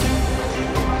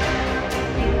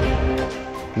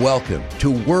Welcome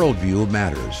to Worldview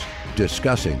Matters,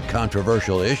 discussing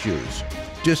controversial issues,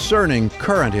 discerning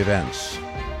current events,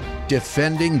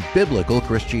 defending biblical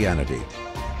Christianity.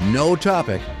 No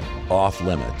topic off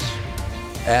limits.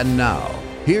 And now,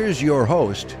 here's your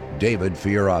host, David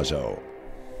Fiorazzo.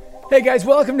 Hey guys,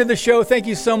 welcome to the show. Thank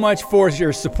you so much for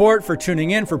your support, for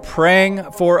tuning in, for praying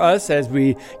for us as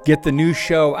we get the new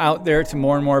show out there to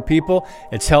more and more people.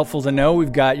 It's helpful to know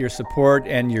we've got your support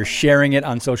and you're sharing it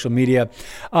on social media.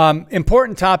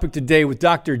 Important topic today with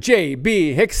Dr.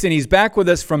 J.B. Hickson. He's back with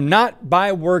us from Not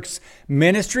by Works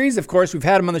Ministries. Of course, we've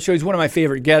had him on the show. He's one of my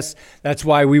favorite guests. That's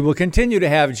why we will continue to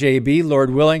have J.B.,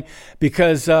 Lord willing,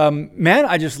 because,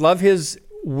 I just love his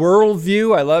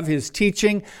worldview. I love his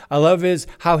teaching. I love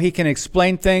how he can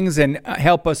explain things and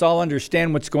help us all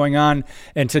understand what's going on.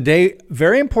 And today,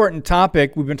 very important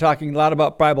topic. We've been talking a lot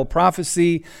about Bible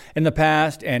prophecy in the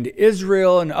past and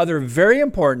Israel and other very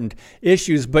important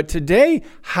issues. But today,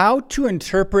 how to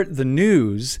interpret the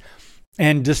news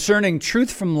and discerning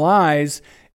truth from lies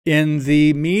in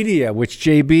the media, which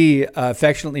JB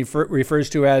affectionately refers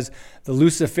to as the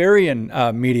Luciferian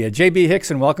media. JB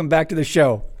Hickson, welcome back to the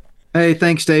show. Hey,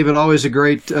 thanks, David. Always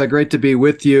great to be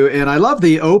with you. And I love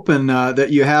the open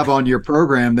that you have on your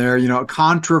program there. You know,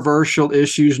 controversial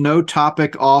issues, no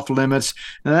topic off limits.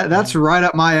 That's right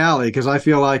up my alley because I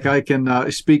feel like I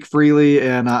can speak freely,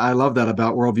 and I love that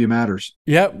about Worldview Matters.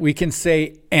 Yeah, we can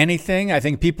say anything. I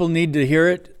think people need to hear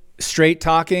it. Straight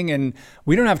talking, and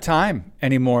we don't have time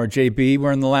anymore, JB.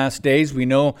 We're in the last days. We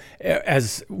know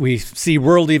as we see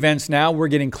world events now, we're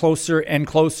getting closer and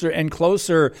closer and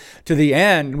closer to the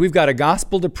end. We've got a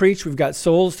gospel to preach. We've got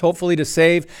souls hopefully to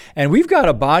save, and we've got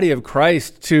a body of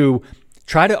Christ to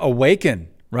try to awaken,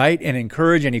 right, and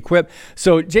encourage and equip.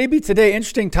 So JB, today,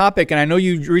 interesting topic, and I know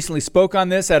you recently spoke on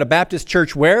this at a Baptist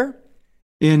church where?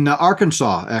 In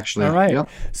Arkansas, actually. All right. Yep.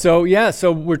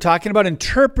 So we're talking about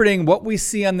interpreting what we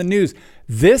see on the news.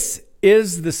 This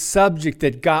is the subject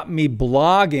that got me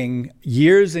blogging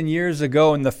years and years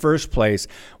ago in the first place.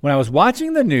 When I was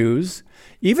watching the news,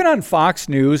 even on Fox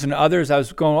News and others, I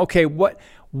was going, okay,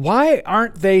 why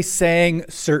aren't they saying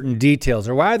certain details?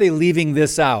 Or why are they leaving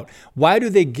this out? Why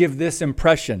do they give this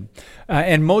impression?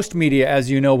 And most media, as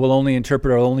you know, will only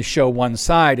interpret or only show one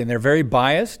side, and they're very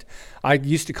biased. I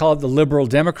used to call it the liberal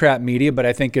Democrat media, but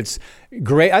I think it's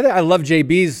great. I love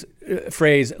JB's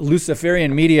phrase,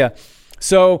 Luciferian media.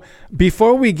 So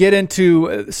before we get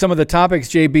into some of the topics,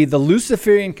 JB, the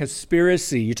Luciferian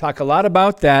conspiracy, you talk a lot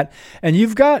about that, and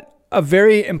you've got a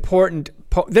very important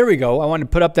there we go. I want to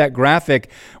put up that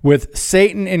graphic with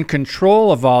Satan in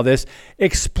control of all this.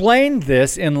 Explain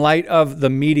this in light of the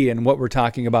media and what we're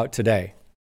talking about today.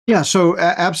 Yeah, so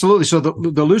absolutely. So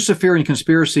the Luciferian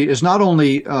conspiracy is not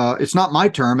only, it's not my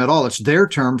term at all, it's their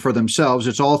term for themselves.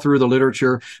 It's all through the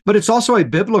literature, but it's also a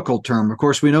biblical term. Of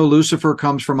course, we know Lucifer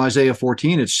comes from Isaiah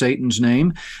 14. It's Satan's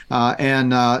name.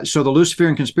 So the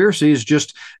Luciferian conspiracy is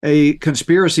just a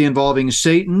conspiracy involving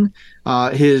Satan,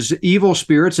 his evil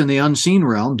spirits in the unseen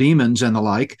realm, demons and the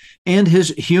like, and his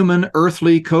human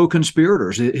earthly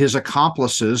co-conspirators, his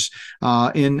accomplices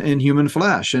in human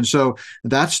flesh. And so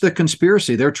that's the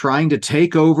conspiracy. They're trying to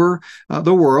take over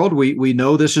the world. We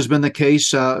know this has been the case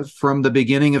from the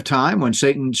beginning of time when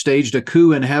Satan staged a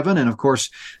coup in heaven. And of course,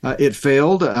 it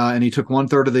failed, and he took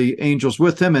 1/3 of the angels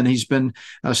with him, and he's been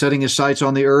setting his sights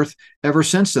on the earth ever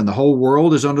since then. The whole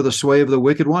world is under the sway of the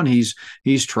wicked one. He's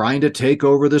trying to take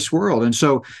over this world. And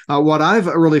so what I've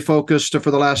really focused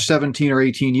for the last 17 or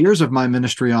 18 years of my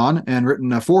ministry on, and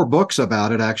written 4 books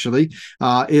about it actually,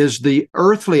 is the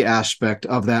earthly aspect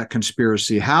of that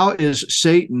conspiracy. How is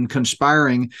Satan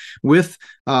conspiring with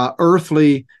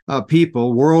earthly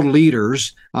people, world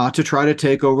leaders, to try to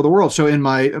take over the world? So in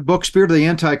my book, Spirit of the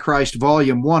Antichrist,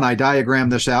 Volume 1, I diagram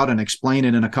this out and explain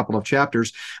it in a couple of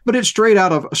chapters. But it's straight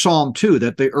out of Psalm 2,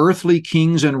 that the earthly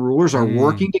kings and rulers are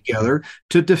working together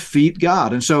to defeat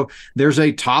God. And so there's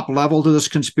a top level to this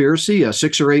conspiracy,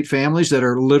 6 or 8 families that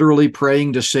are literally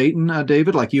praying to Satan,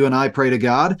 David, like you and I pray to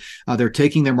God. They're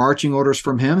taking their marching orders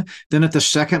from him. Then at the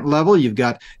second level, you've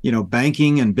got,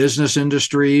 banking and business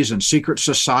industries and secret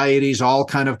societies all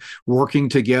kind of working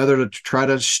together to try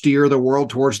to steer the world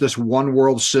towards this one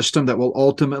world system that will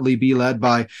ultimately be led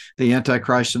by the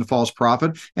Antichrist and false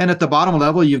prophet. And at the bottom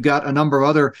level, you've got a number of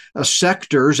other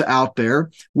sectors out there,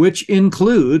 which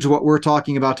includes what we're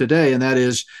talking about today, and that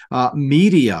is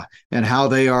media and how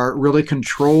they are really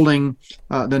controlling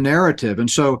the narrative. And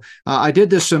so I did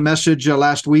this message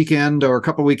last weekend or a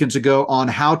couple of weekends ago on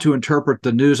how to interpret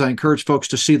the news. I encourage folks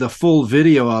to see the full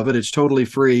video of it. It's totally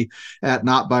free at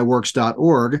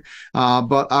notbyworks.org.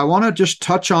 But I want to just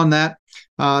touch on that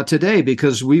today,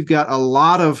 because we've got a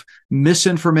lot of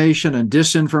misinformation and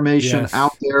disinformation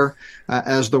out there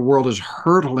as the world is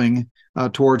hurtling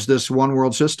towards this one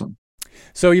world system.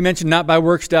 So you mentioned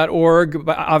notbyworks.org.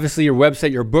 Obviously, your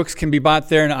website, your books can be bought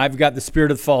there. And I've got The Spirit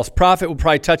of the False Prophet. We'll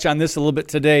probably touch on this a little bit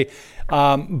today.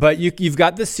 But you've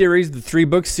got the series, the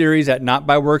 3-book series at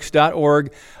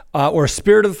notbyworks.org or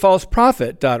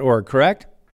spiritofthefalseprophet.org, correct?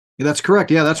 That's correct.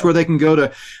 Yeah, that's where they can go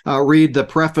to read the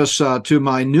preface to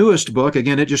my newest book.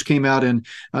 Again, it just came out in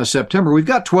September. We've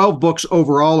got 12 books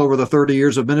overall over the 30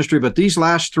 years of ministry, but these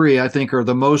last 3, I think, are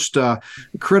the most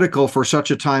critical for such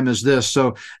a time as this.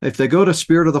 So if they go to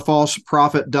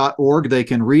spiritofthefalseprophet.org, they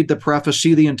can read the preface,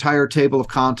 see the entire table of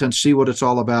contents, see what it's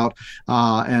all about,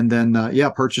 and then,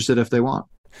 purchase it if they want.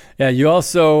 Yeah, you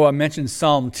also mentioned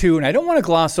Psalm 2, and I don't want to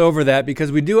gloss over that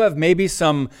because we do have maybe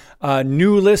some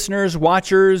new listeners,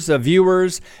 watchers,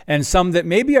 viewers, and some that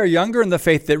maybe are younger in the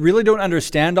faith that really don't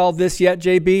understand all this yet,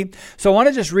 JB. So I want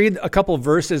to just read a couple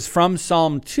verses from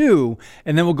Psalm 2,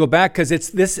 and then we'll go back because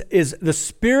this is the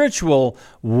spiritual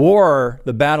war,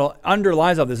 the battle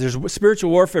underlies all this. There's spiritual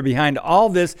warfare behind all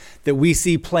this that we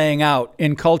see playing out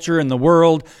in culture, in the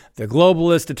world, the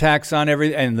globalist attacks on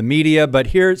everything and the media. But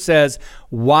here it says,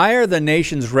 why are the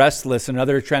nations restless?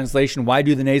 Another translation, why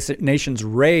do the nations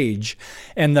rage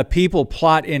and the people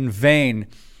plot in vain?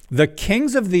 The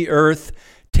kings of the earth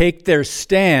take their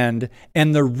stand,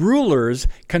 and the rulers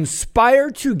conspire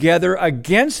together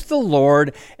against the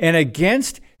Lord and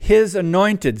against his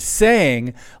anointed,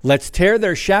 saying, let's tear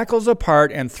their shackles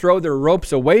apart and throw their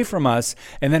ropes away from us.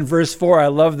 And then verse 4, I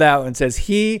love that one. It says,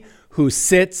 he who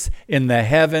sits in the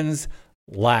heavens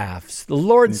laughs. The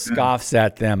Lord scoffs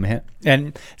at them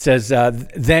and says,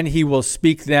 then he will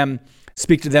speak to them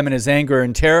in his anger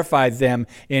and terrify them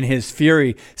in his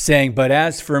fury, saying, but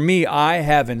as for me, I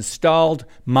have installed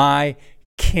my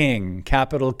king,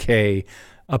 capital K,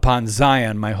 upon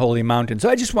Zion, my holy mountain. So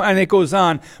and it goes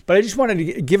on, but I just wanted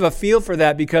to give a feel for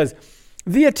that because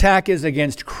the attack is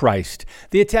against Christ.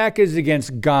 The attack is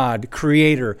against God,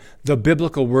 Creator, the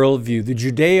biblical worldview, the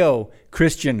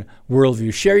Judeo-Christian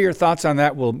worldview. Share your thoughts on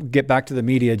that. We'll get back to the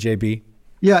media, JB.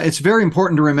 Yeah, it's very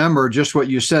important to remember just what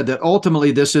you said, that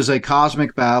ultimately this is a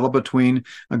cosmic battle between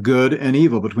good and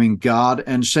evil, between God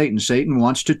and Satan. Satan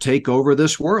wants to take over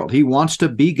this world. He wants to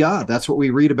be God. That's what we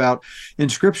read about in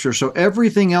Scripture. So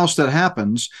everything else that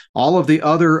happens, all of the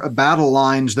other battle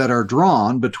lines that are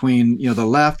drawn between, the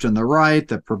left and the right,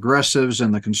 the progressives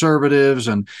and the conservatives,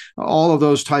 and all of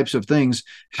those types of things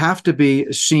have to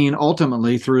be seen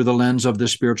ultimately through the lens of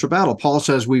this spiritual battle. Paul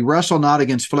says we wrestle not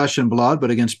against flesh and blood, but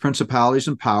against principalities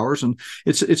and powers, and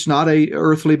it's not a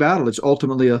earthly battle. It's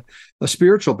ultimately a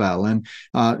spiritual battle. And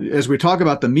as we talk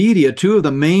about the media, 2 of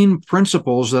the main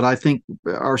principles that I think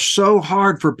are so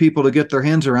hard for people to get their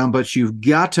hands around, but you've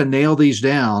got to nail these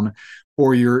down,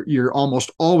 or you're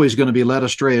almost always going to be led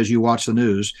astray as you watch the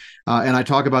news. And I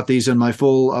talk about these in my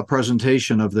full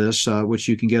presentation of this, which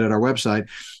you can get at our website.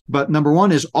 But number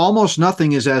 1 is almost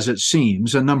nothing is as it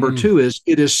seems, and number 2 is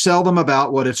it is seldom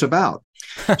about what it's about.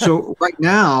 So right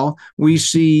now we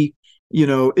see,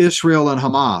 Israel and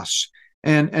Hamas,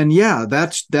 and yeah,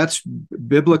 that's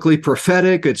biblically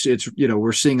prophetic. It's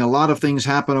we're seeing a lot of things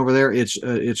happen over there.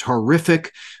 It's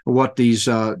horrific what these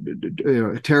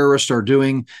terrorists are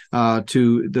doing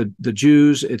to the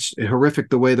Jews. It's horrific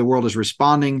the way the world is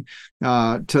responding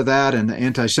to that and the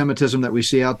anti-Semitism that we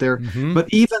see out there. Mm-hmm. But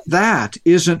even that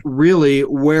isn't really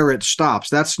where it stops.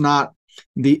 That's not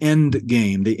the end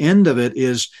game. The end of it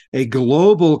is a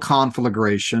global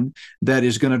conflagration that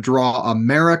is going to draw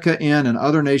America in and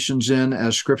other nations in,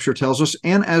 as Scripture tells us,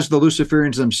 and as the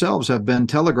Luciferians themselves have been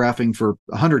telegraphing for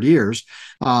 100 years,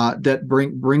 that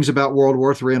brings about World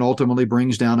War III and ultimately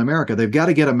brings down America. They've got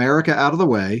to get America out of the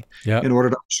way in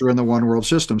order to usher in the one world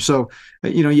system. So,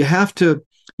 you have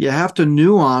to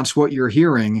nuance what you're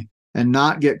hearing and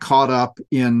not get caught up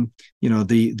in,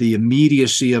 the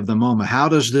immediacy of the moment. How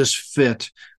does this fit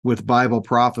with Bible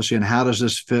prophecy, and how does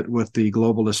this fit with the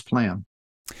globalist plan?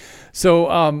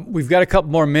 So we've got a couple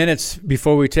more minutes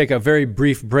before we take a very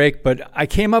brief break, but I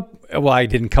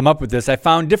didn't come up with this. I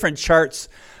found different charts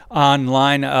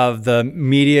online of the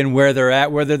media and where they're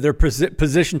at, whether they're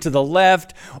positioned to the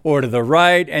left or to the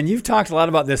right. And you've talked a lot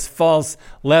about this false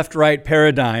left-right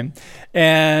paradigm.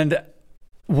 And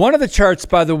one of the charts,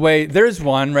 by the way, there's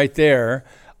one right there.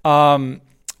 By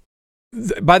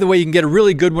the way, you can get a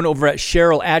really good one over at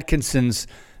Cheryl Atkinson's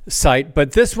site.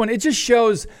 But this one, it just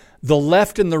shows the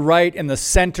left and the right and the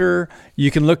center. You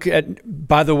can look at,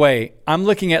 by the way, I'm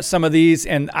looking at some of these,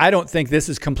 and I don't think this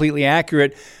is completely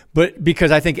accurate, but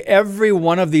because I think every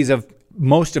one of these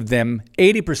most of them,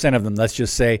 80% of them, let's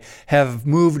just say, have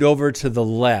moved over to the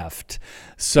left.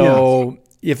 So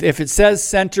if it says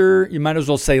center, you might as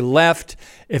well say left.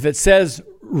 If it says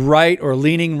right or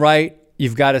leaning right,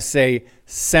 you've got to say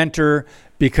center,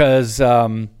 because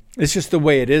it's just the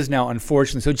way it is now,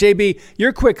 unfortunately. So, JB,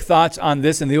 your quick thoughts on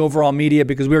this and the overall media,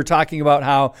 because we were talking about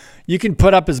how you can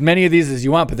put up as many of these as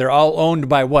you want, but they're all owned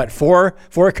by what, four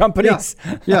companies?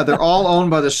 Yeah, they're all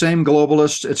owned by the same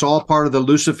globalists. It's all part of the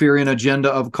Luciferian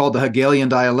agenda called the Hegelian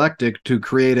dialectic to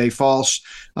create a false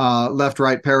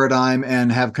left-right paradigm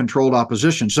and have controlled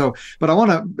opposition. So, but I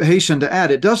want to hasten to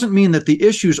add, it doesn't mean that the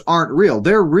issues aren't real.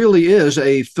 There really is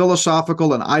a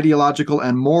philosophical and ideological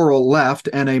and moral left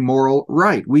and a moral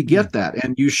right. We get that,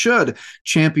 and you should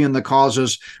champion the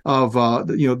causes of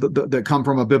that come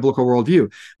from a biblical worldview.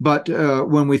 But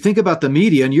when we think about the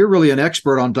media, and you're really an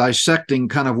expert on dissecting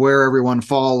kind of where everyone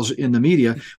falls in the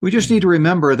media, we just need to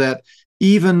remember that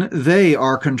even they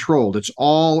are controlled. It's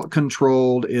all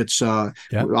controlled. It's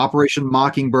Operation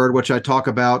Mockingbird, which I talk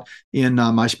about in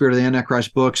my Spirit of the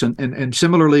Antichrist books. And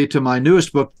similarly to my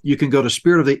newest book, you can go to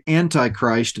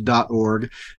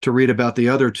spiritoftheantichrist.org to read about the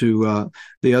other two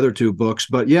books.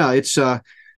 But yeah, it's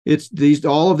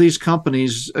all of these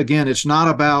companies. Again, it's not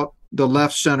about the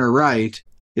left, center, right.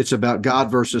 It's about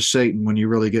God versus Satan when you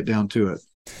really get down to it.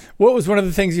 What was one of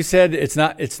the things you said? It's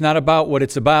not about what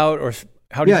it's about, or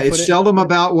how do you put it? Yeah, it's seldom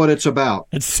about what it's about.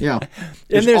 And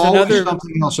there's always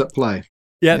something else at play.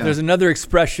 Yeah, there's another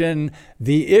expression.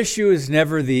 The issue is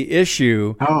never the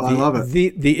issue. Oh, I love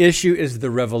it. The issue is the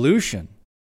revolution.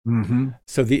 Mm-hmm.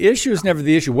 So the issue is never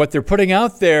the issue. What they're putting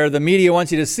out there, the media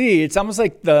wants you to see. It's almost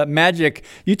like the magic.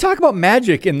 You talk about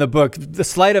magic in the book, the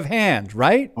sleight of hand,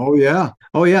 right? Oh yeah.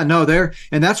 No,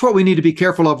 and that's what we need to be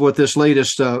careful of with this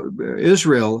latest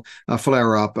Israel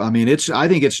flare up. I mean, I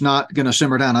think it's not going to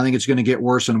simmer down. I think it's going to get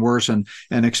worse and worse and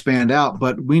expand out.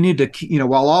 But we need to,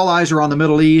 while all eyes are on the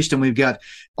Middle East and we've got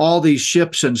all these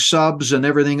ships and subs and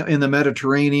everything in the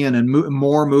Mediterranean and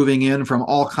more moving in from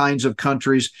all kinds of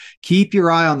countries, keep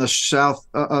your eye on the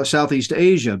Southeast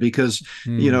Asia, because,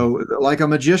 like a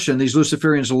magician, these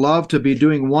Luciferians love to be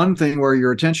doing one thing where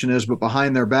your attention is, but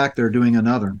behind their back, they're doing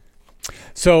another.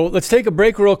 So let's take a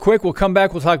break real quick. We'll come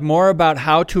back. We'll talk more about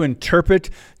how to interpret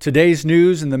today's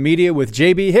news and the media with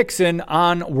J.B. Hickson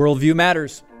on Worldview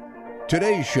Matters.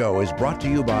 Today's show is brought to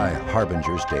you by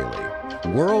Harbinger's Daily.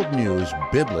 World news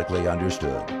biblically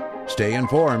understood. Stay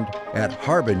informed at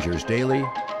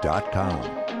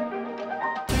harbingersdaily.com.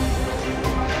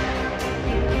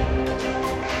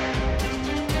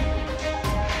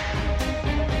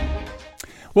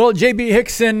 Well, J.B.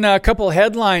 Hickson, a couple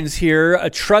headlines here. A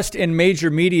trust in major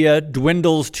media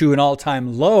dwindles to an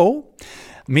all-time low.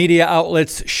 Media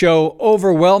outlets show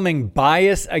overwhelming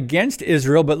bias against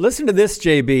Israel. But listen to this,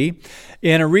 J.B.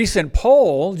 In a recent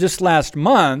poll just last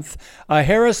month, a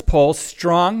Harris poll,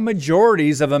 strong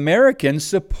majorities of Americans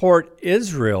support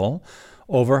Israel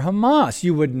over Hamas.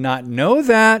 You would not know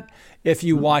that if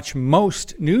you watch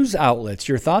most news outlets.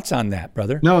 Your thoughts on that,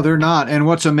 brother? No, they're not. And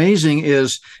what's amazing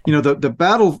is, the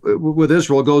battle with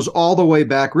Israel goes all the way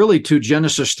back really to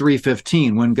Genesis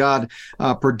 3:15, when God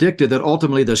predicted that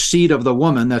ultimately the seed of the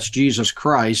woman, that's Jesus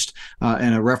Christ,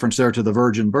 and a reference there to the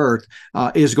virgin birth,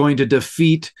 is going to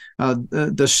defeat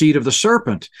the seed of the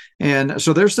serpent. And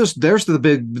so there's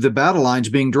the battle lines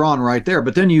being drawn right there.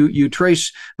 But then you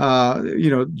trace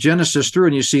Genesis through,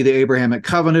 and you see the Abrahamic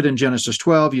covenant in Genesis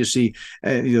 12. You see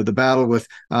the battle with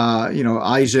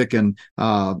Isaac and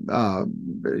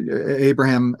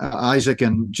Abraham, Isaac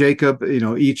and Jacob.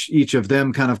 Each of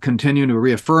them kind of continue to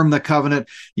reaffirm the covenant.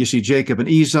 You see Jacob and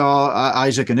Esau,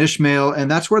 Isaac and Ishmael, and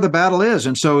that's where the battle is.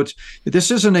 And so this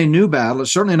isn't a new battle.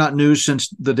 It's certainly not new since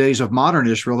the days of modern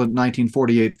Israel in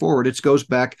 1948 forward. It goes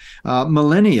back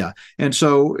millennia. And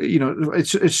so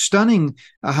it's stunning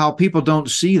how people don't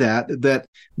see that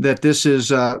this is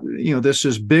this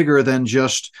is bigger than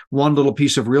just one little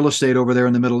piece of real estate over there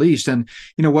in the Middle East. And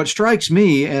what strikes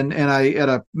me, and I at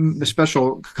a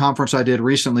special conference I did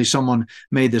recently, someone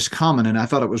made this comment, and I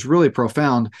thought it was really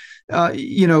profound.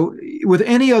 With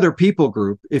any other people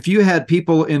group, if you had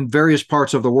people in various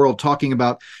parts of the world talking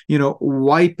about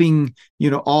wiping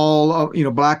all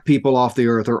black people off the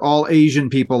earth, or all Asian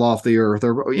people off the earth,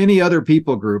 or any other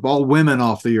people group, all women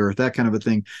off the earth, that kind of a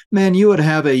thing, man, you would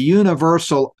have a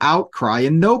universal outcry,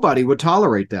 and nobody would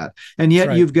tolerate that. And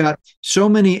yet You've got so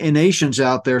many nations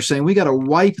out there saying we got to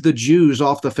wipe the Jews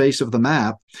off the face of the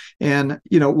map. And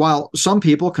while some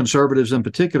people, conservatives in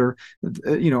particular,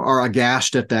 are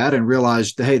aghast at that and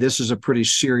realize, hey, this is a pretty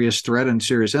serious threat and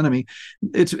serious enemy,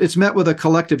 it's met with a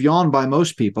collective yawn by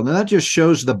most people. And that just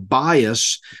shows the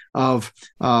bias of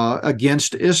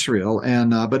against Israel.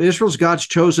 And but Israel's God's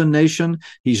chosen nation.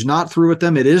 He's not through with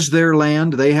them. It is their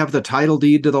land. They have the title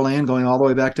deed to the land going all the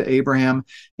way back to Abraham.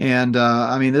 And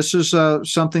I mean, this is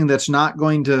something that's not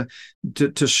going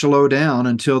to slow down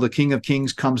until the King of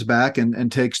Kings comes back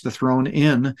and takes the throne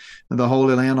in the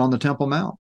Holy Land on the Temple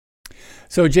Mount.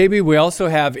 So, JB, we also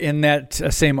have in that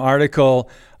same article,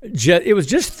 it was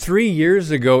just 3 years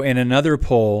ago in another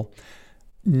poll,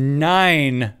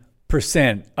 9%,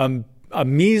 a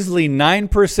measly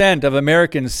 9% of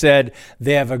Americans said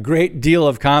they have a great deal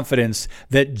of confidence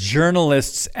that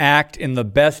journalists act in the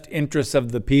best interests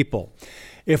of the people.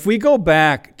 If we go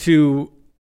back to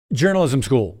journalism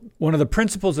school, one of the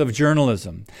principles of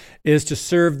journalism is to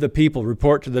serve the people,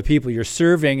 report to the people you're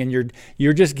serving, and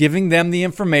you're just giving them the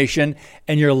information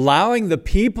and you're allowing the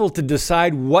people to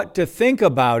decide what to think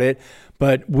about it.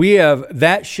 But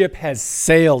that ship has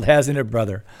sailed, hasn't it,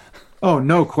 brother? Oh,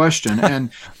 no question. And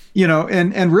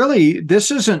and really,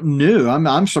 this isn't new.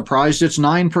 I'm surprised it's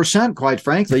 9%, quite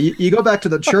frankly. You go back to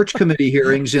the church committee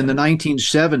hearings in the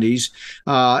 1970s,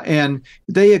 and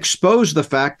they exposed the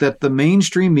fact that the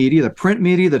mainstream media, the print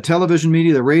media, the television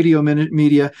media, the radio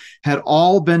media had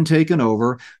all been taken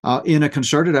over in a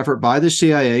concerted effort by the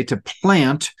CIA to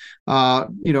plant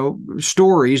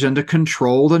stories and to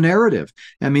control the narrative.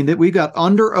 I mean, that we got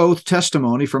under oath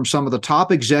testimony from some of the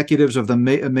top executives of the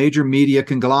major media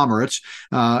conglomerates.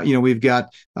 We've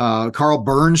got Carl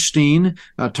Bernstein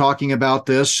talking about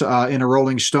this in a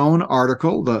Rolling Stone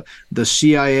article, the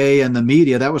CIA and the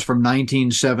media. That was from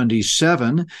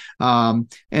 1977.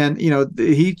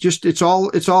 It's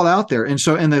all out there. And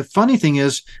the funny thing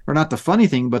is, or not the funny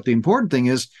thing, but the important thing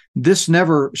is, this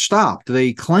never stopped.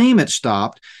 They claim it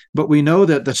stopped, but we know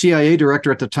that the CIA director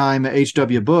at the time,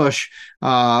 H.W. Bush,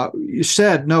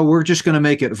 said, no, we're just going to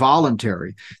make it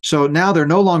voluntary. So now they're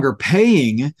no longer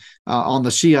paying on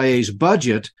the CIA's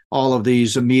budget all of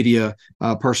these media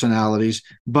personalities,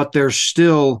 but they're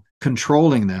still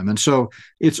controlling them. And so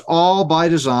it's all by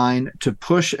design to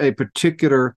push a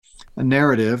particular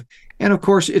narrative. And of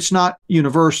course, it's not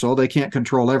universal. They can't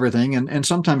control everything. And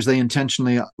sometimes they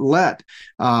intentionally let,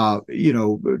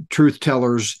 truth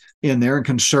tellers in there and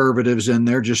conservatives in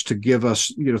there just to give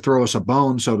us, throw us a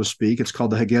bone, so to speak. It's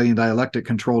called the Hegelian dialectic,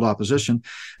 controlled opposition.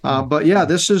 But yeah,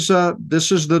 this is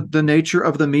the nature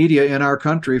of the media in our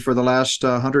country for the last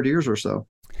 100 years or so.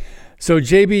 So,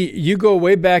 JB, you go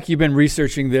way back. You've been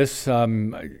researching this,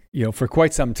 for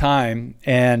quite some time.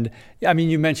 And I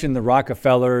mean, you mentioned the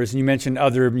Rockefellers, and you mentioned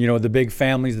other, the big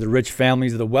families, the rich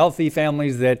families, the wealthy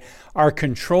families that are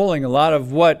controlling a lot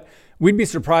of what we'd be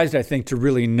surprised, I think, to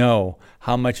really know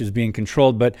how much is being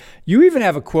controlled. But you even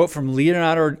have a quote from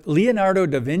Leonardo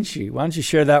da Vinci. Why don't you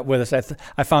share that with us?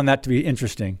 I found that to be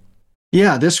interesting.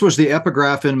 Yeah, this was the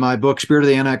epigraph in my book, Spirit of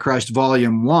the Antichrist,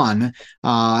 Volume 1.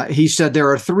 He said there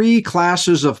are three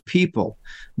classes of people: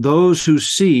 those who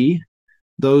see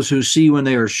when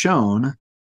they are shown,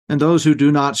 and those who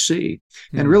do not see.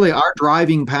 And really, our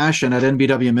driving passion at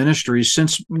NBW Ministries,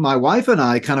 since my wife and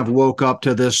I kind of woke up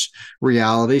to this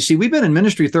reality. See, we've been in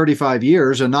ministry 35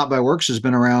 years, and Not by Works has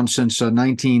been around since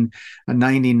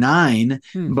 1999.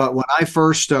 But when I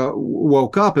first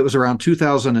woke up, it was around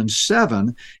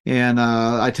 2007. And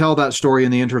I tell that story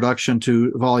in the introduction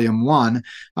to Volume 1.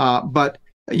 But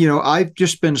I've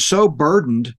just been so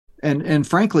burdened and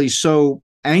frankly, so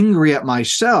angry at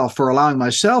myself for allowing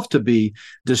myself to be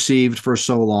deceived for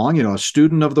so long. A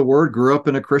student of the word, grew up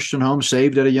in a Christian home,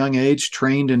 saved at a young age,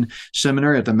 trained in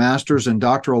seminary at the master's and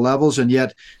doctoral levels, and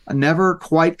yet never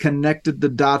quite connected the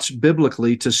dots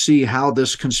biblically to see how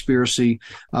this conspiracy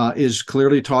is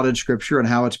clearly taught in Scripture and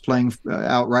how it's playing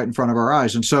out right in front of our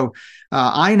eyes. And so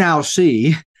I now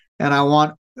see, and I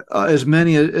want as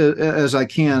many as I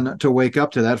can to wake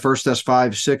up to that. 1 Thess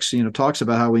 5:6, talks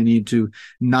about how we need to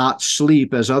not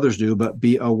sleep as others do, but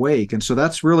be awake. And so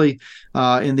that's really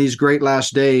in these great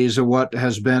last days, what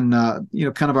has been,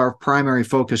 kind of our primary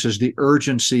focus is the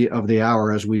urgency of the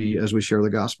hour as we share the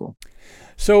gospel.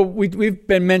 So we've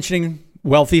been mentioning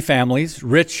wealthy families,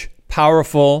 rich,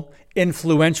 powerful,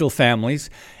 influential families.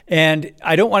 And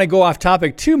I don't want to go off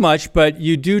topic too much, but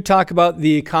you do talk about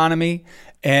the economy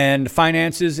and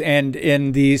finances, and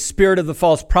in the Spirit of the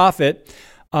False Prophet,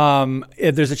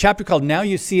 there's a chapter called Now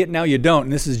You See It, Now You Don't.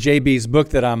 And this is JB's book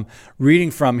that I'm reading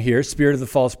from here, Spirit of the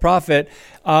False Prophet.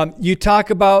 You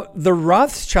talk about the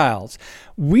Rothschilds.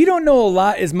 We don't know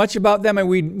as much about them, and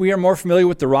we are more familiar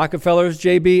with the Rockefellers,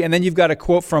 JB. And then you've got a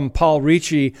quote from Paul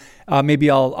Ricci. Maybe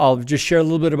I'll just share a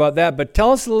little bit about that. But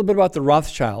tell us a little bit about the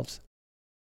Rothschilds.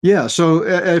 Yeah. So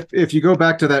if you go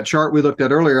back to that chart we looked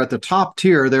at earlier, at the top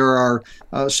tier, there are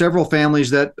several families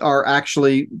that are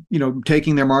actually,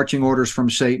 taking their marching orders from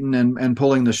Satan and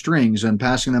pulling the strings and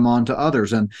passing them on to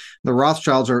others. And the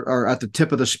Rothschilds are at the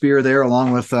tip of the spear there,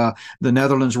 along with the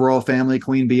Netherlands royal family,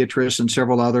 Queen Beatrice, and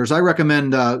several others. I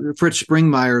recommend Fritz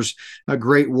Springmeier's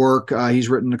great work. He's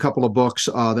written a couple of books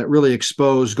that really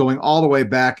expose, going all the way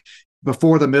back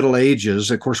before the Middle Ages.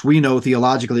 Of course, we know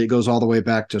theologically it goes all the way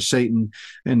back to Satan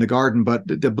in the garden, but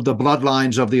the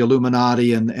bloodlines of the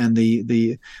Illuminati and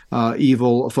the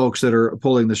evil folks that are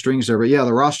pulling the strings there. But yeah,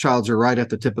 the Rothschilds are right at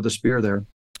the tip of the spear there.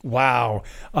 Wow.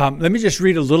 Let me just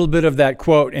read a little bit of that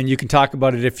quote, and you can talk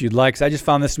about it if you'd like. So I just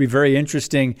found this to be very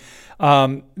interesting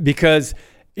because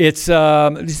it's,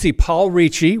 you see, Paul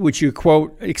Ricci, which you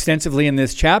quote extensively in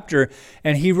this chapter,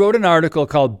 and he wrote an article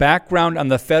called Background on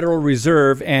the Federal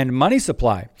Reserve and Money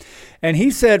Supply. And he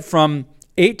said from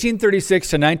 1836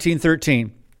 to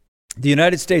 1913, the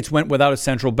United States went without a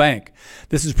central bank.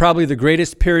 This is probably the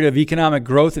greatest period of economic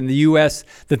growth in the U.S.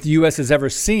 that the U.S. has ever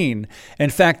seen. In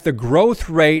fact, the growth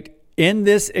rate in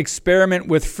this experiment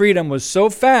with freedom was so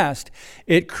fast,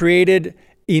 it created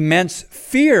immense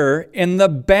fear in the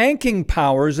banking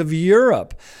powers of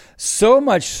Europe. So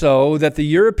much so that the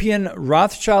European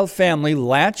Rothschild family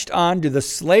latched on to the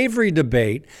slavery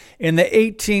debate in the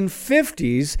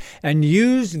 1850s and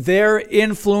used their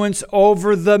influence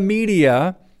over the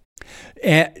media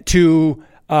to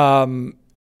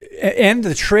end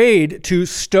the trade, to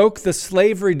stoke the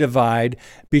slavery divide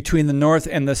between the North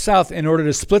and the South in order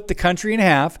to split the country in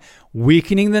half,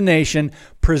 weakening the nation,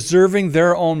 preserving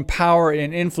their own power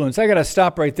and influence. I got to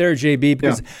stop right there, JB,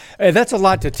 because that's a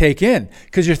lot to take in,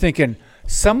 because you're thinking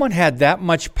someone had that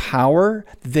much power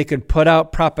that they could put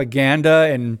out propaganda.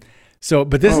 And so,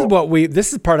 but this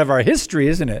is part of our history,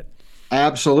 isn't it?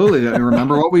 Absolutely.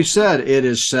 Remember what we said. It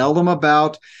is seldom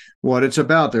about what it's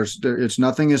about. It's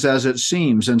nothing is as it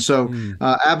seems. And so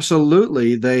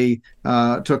absolutely, they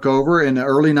took over in the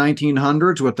early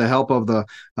 1900s with the help of the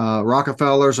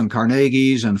Rockefellers and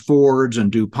Carnegies and Fords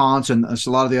and DuPonts and a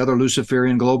lot of the other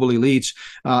Luciferian global elites.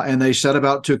 And they set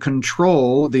about to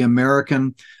control the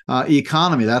American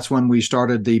economy. That's when we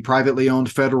started the privately owned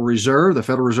Federal Reserve. The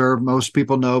Federal Reserve, most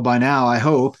people know by now, I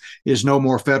hope, is no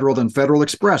more federal than Federal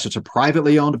Express. It's a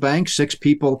privately owned bank. 6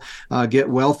 people get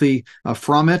wealthy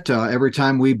from it. Every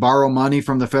time we borrow money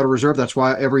from the Federal Reserve, that's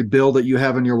why every bill that you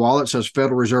have in your wallet says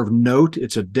Federal Reserve note.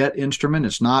 It's a debt instrument.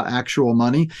 It's not actual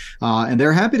money. And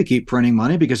they're happy to keep printing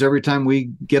money because every time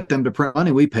we get them to print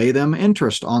money, we pay them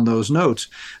interest on those notes.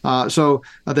 So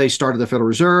they started the Federal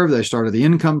Reserve. They started the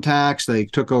income tax. They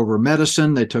took over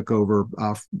medicine. They took over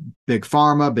big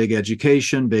pharma, big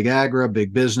education, big agri,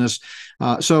 big business.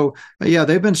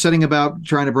 They've been setting about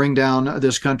trying to bring down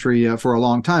this country for a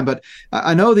long time. But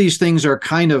I know these things are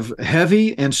kind of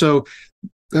heavy. And so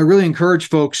I really encourage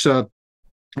folks to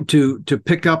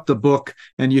pick up the book,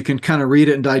 and you can kind of read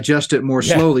it and digest it more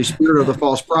slowly, Spirit of the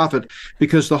False Prophet,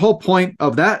 because the whole point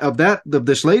of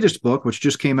this latest book, which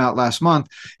just came out last month,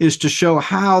 is to show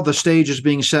how the stage is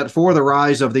being set for the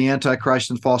rise of the Antichrist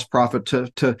and false prophet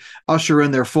to usher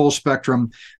in their full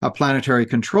spectrum planetary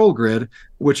control grid,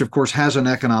 which of course has an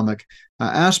economic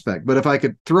aspect. But if I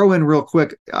could throw in real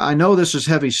quick, I know this is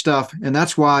heavy stuff, and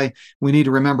that's why we need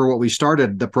to remember what we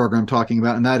started the program talking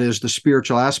about, and that is the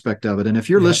spiritual aspect of it. And if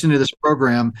you're listening to this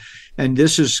program and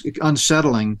this is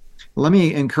unsettling, let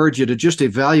me encourage you to just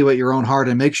evaluate your own heart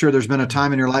and make sure there's been a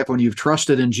time in your life when you've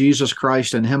trusted in Jesus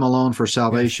Christ and Him alone for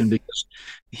salvation, because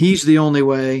He's the only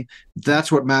way. That's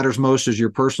what matters most, is your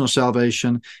personal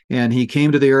salvation. And He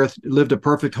came to the earth, lived a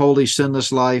perfect, holy,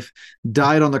 sinless life,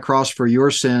 died on the cross for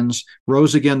your sins,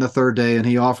 rose again the third day, and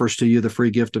He offers to you the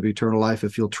free gift of eternal life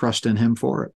if you'll trust in Him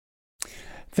for it.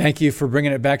 Thank you for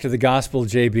bringing it back to the gospel,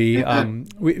 JB.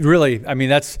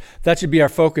 That should be our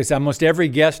focus. Almost every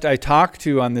guest I talk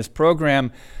to on this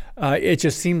program, it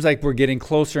just seems like we're getting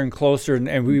closer and closer,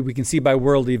 and we can see by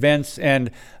world events,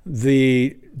 and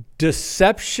the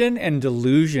deception and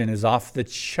delusion is off the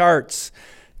charts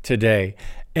today.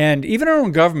 And even our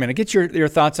own government, I get your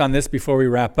thoughts on this before we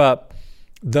wrap up.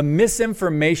 The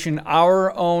misinformation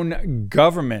our own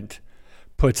government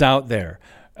puts out there.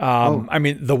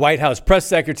 The White House press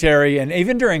secretary, and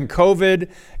even during COVID,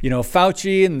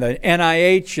 Fauci and the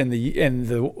NIH and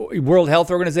the World Health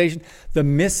Organization, the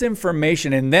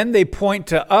misinformation. And then they point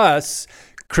to us,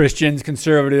 Christians,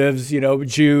 conservatives,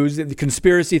 Jews, the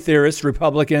conspiracy theorists,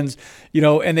 Republicans,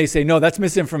 and they say, no, that's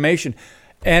misinformation.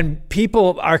 And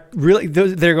people are really,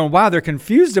 they're going, wow, they're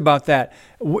confused about that.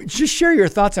 Just share your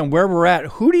thoughts on where we're at.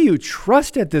 Who do you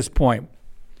trust at this point?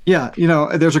 Yeah,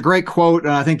 there's a great quote,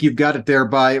 and I think you've got it there,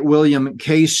 by William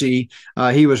Casey.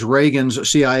 He was Reagan's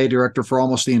CIA director for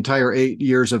almost the entire 8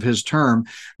 years of his term.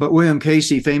 But William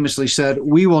Casey famously said,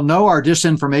 "We will know our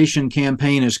disinformation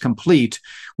campaign is complete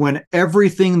when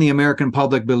everything the American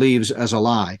public believes as a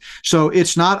lie." So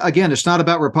it's not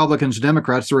about Republicans,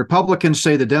 Democrats. The Republicans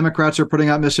say the Democrats are putting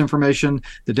out misinformation.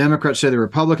 The Democrats say the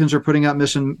Republicans are putting out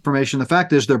misinformation. The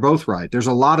fact is, they're both right. There's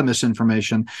a lot of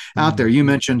misinformation out there. You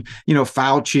mentioned,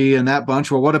 Fauci and that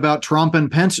bunch. Well, what about Trump and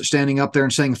Pence standing up there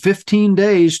and saying 15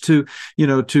 days to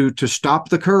stop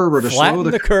the curve or to flatten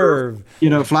slow the curve?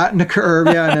 Flatten the curve.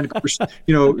 Yeah. And then, of course,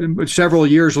 several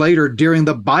years later, during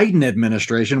the Biden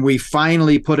administration, we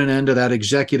finally put an end to that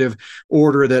executive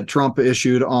order that Trump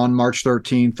issued on March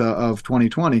 13th of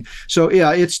 2020. So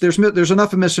yeah, there's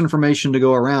enough of misinformation to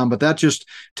go around, but that just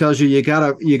tells you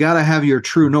gotta have your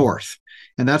true north.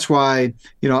 And that's why,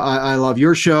 I love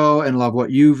your show and love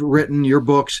what you've written, your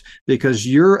books, because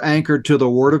you're anchored to the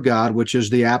Word of God, which is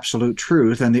the absolute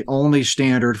truth and the only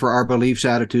standard for our beliefs,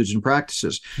 attitudes, and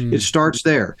practices. It starts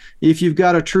there. If you've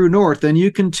got a true north, then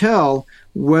you can tell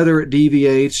whether it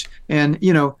deviates. And,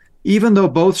 even though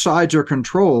both sides are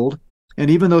controlled, and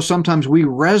even though sometimes we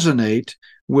resonate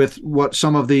with what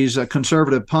some of these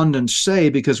conservative pundits say,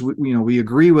 because we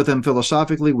agree with them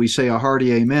philosophically, we say a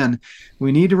hearty amen.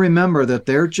 We need to remember that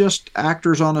they're just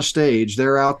actors on a stage.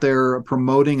 They're out there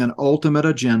promoting an ultimate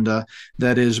agenda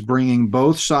that is bringing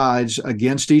both sides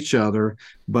against each other,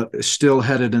 but still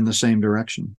headed in the same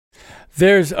direction.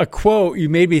 There's a quote you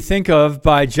made me think of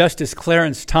by Justice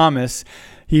Clarence Thomas.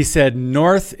 He said,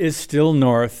 "North is still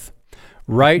north,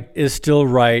 right is still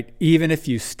right, even if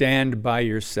you stand by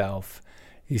yourself."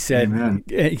 He said, Amen.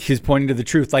 He's pointing to the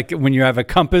truth. Like when you have a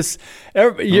compass,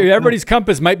 everybody's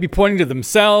compass might be pointing to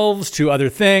themselves, to other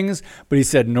things, but he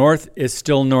said, north is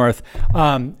still north.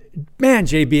 Man,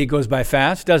 JB, it goes by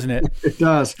fast, doesn't it? It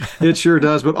does. It sure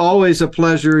does. But always a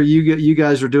pleasure. You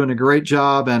guys are doing a great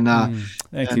job, and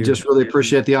Thank you. Just really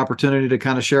appreciate the opportunity to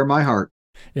kind of share my heart.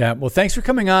 Yeah, well, thanks for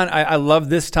coming on. I love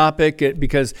this topic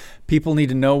because people need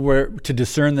to know where to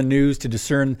discern the news, to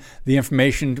discern the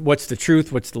information, what's the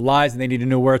truth, what's the lies, and they need to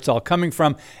know where it's all coming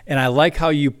from. And I like how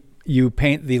you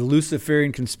paint the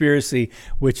Luciferian conspiracy,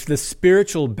 which the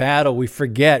spiritual battle, we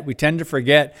tend to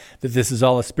forget that this is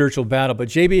all a spiritual battle. But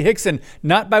JB Hickson,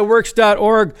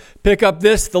 notbyworks.org, pick up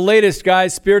the latest,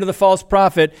 guys, Spirit of the False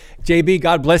Prophet. JB,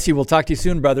 God bless you. We'll talk to you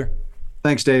soon, brother.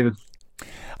 Thanks, David.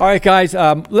 All right, guys,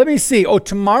 let me see.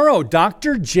 Tomorrow,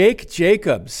 Dr. Jake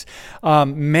Jacobs.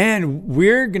 Man,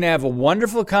 we're going to have a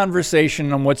wonderful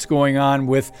conversation on what's going on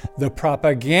with the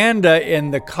propaganda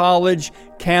in the college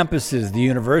campuses, the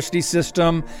university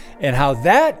system, and how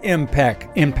that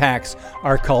impacts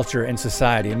our culture and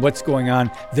society, and what's going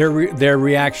on, their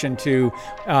reaction to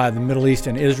the Middle East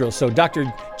and Israel. So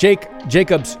Dr. Jake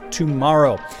Jacobs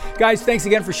tomorrow. Guys, thanks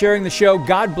again for sharing the show.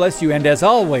 God bless you. And as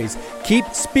always, keep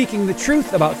speaking the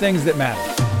truth about things that matter.